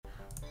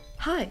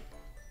Hi,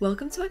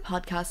 welcome to my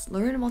podcast,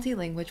 Learn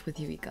Multi-Language with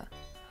Eureka.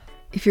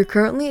 If you're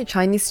currently a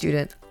Chinese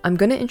student, I'm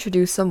going to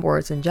introduce some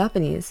words in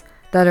Japanese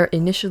that are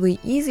initially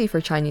easy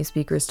for Chinese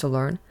speakers to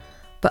learn,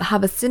 but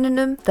have a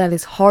synonym that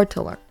is hard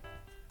to learn.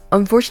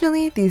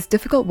 Unfortunately, these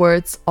difficult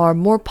words are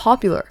more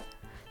popular,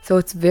 so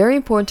it's very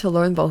important to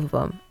learn both of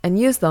them and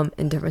use them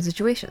in different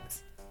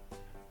situations.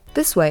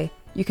 This way,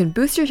 you can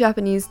boost your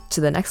Japanese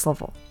to the next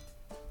level.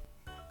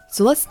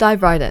 So let's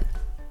dive right in.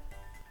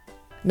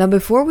 Now,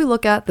 before we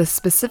look at the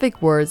specific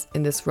words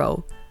in this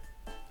row,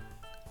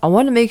 I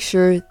want to make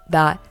sure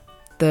that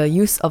the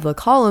use of the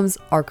columns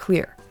are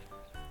clear.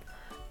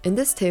 In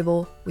this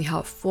table, we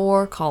have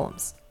 4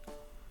 columns.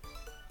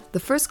 The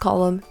first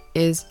column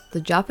is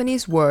the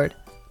Japanese word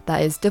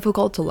that is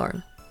difficult to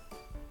learn.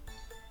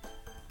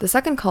 The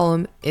second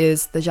column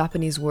is the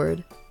Japanese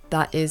word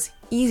that is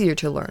easier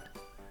to learn.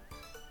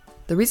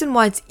 The reason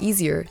why it's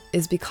easier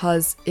is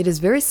because it is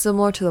very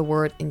similar to the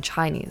word in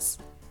Chinese,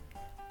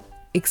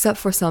 except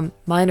for some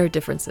minor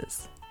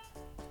differences.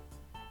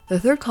 The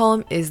third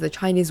column is the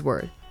Chinese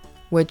word,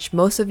 which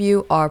most of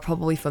you are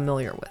probably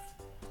familiar with.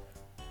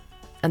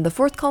 And the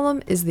fourth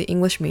column is the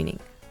English meaning.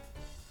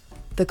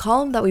 The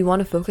column that we want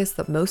to focus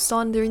the most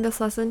on during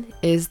this lesson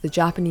is the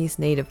Japanese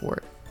native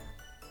word.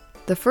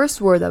 The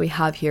first word that we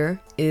have here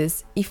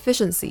is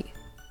efficiency.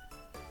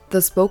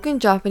 The spoken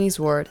Japanese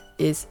word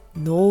is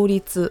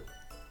nouritsu.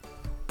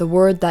 The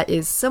word that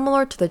is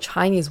similar to the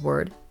Chinese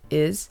word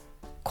is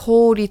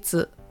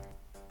kouritsu,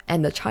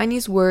 and the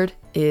Chinese word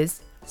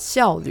is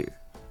xiaolu.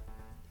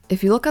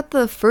 If you look at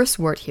the first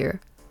word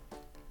here,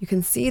 you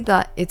can see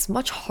that it's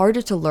much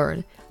harder to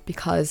learn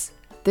because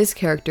this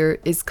character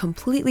is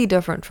completely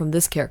different from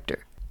this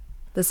character.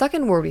 The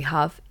second word we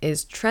have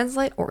is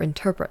translate or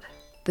interpret.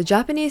 The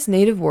Japanese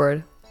native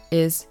word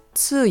is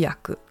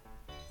tsuyaku.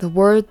 The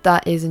word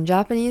that is in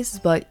Japanese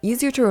but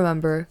easier to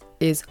remember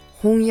is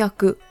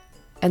hongyaku,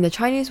 and the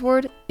Chinese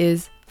word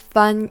is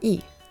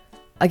fanyi.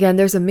 Again,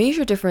 there's a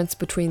major difference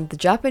between the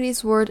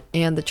Japanese word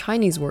and the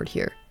Chinese word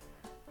here.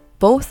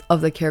 Both of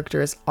the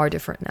characters are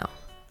different now.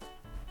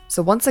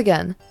 So once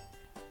again,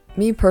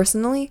 me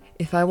personally,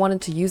 if I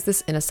wanted to use this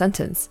in a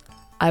sentence,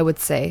 I would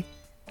say,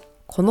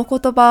 この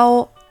言葉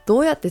をど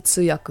うやって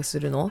通訳す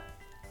るの?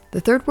 The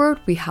third word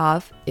we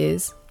have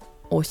is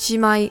おし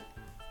まい.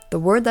 The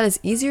word that is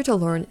easier to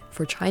learn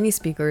for Chinese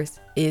speakers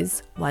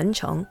is 完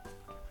成.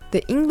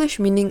 The English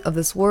meaning of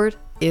this word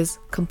is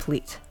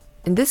complete.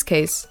 In this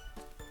case,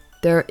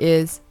 there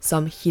is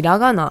some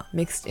hiragana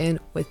mixed in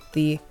with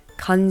the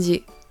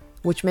kanji,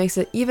 which makes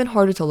it even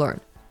harder to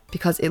learn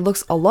because it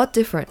looks a lot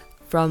different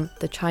from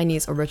the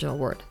Chinese original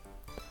word.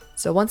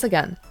 So once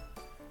again,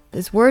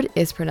 this word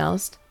is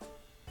pronounced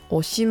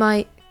おしま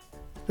い.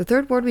 The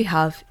third word we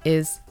have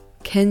is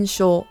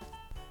kensho.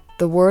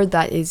 The word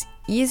that is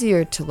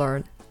easier to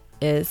learn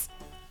is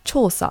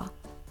調査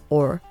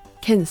or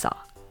検査.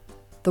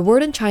 The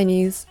word in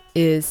Chinese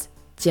is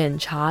检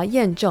查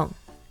验证,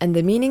 and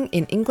the meaning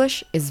in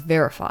English is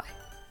verify.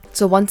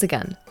 So once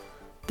again,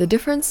 the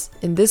difference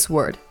in this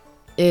word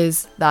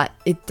is that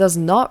it does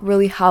not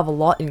really have a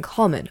lot in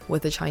common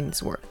with the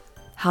Chinese word.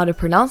 How to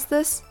pronounce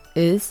this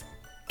is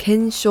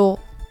kensho.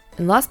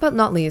 And last but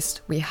not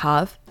least, we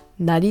have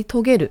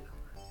naritogeru.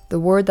 The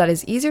word that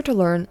is easier to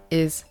learn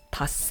is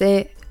達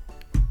成,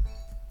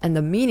 and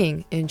the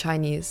meaning in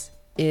Chinese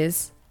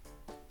is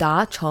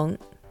达成.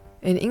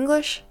 In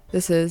English,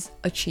 this is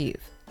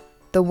achieve.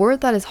 The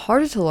word that is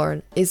harder to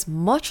learn is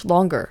much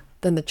longer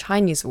than the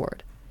Chinese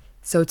word,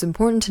 so it's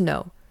important to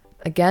know.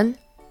 Again,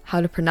 how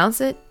to pronounce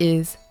it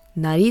is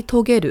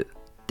naritogeru.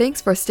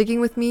 Thanks for sticking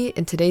with me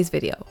in today's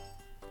video.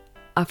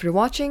 After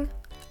watching,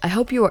 I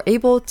hope you are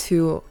able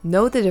to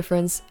know the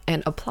difference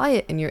and apply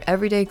it in your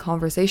everyday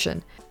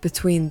conversation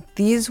between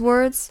these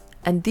words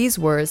and these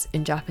words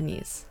in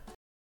Japanese.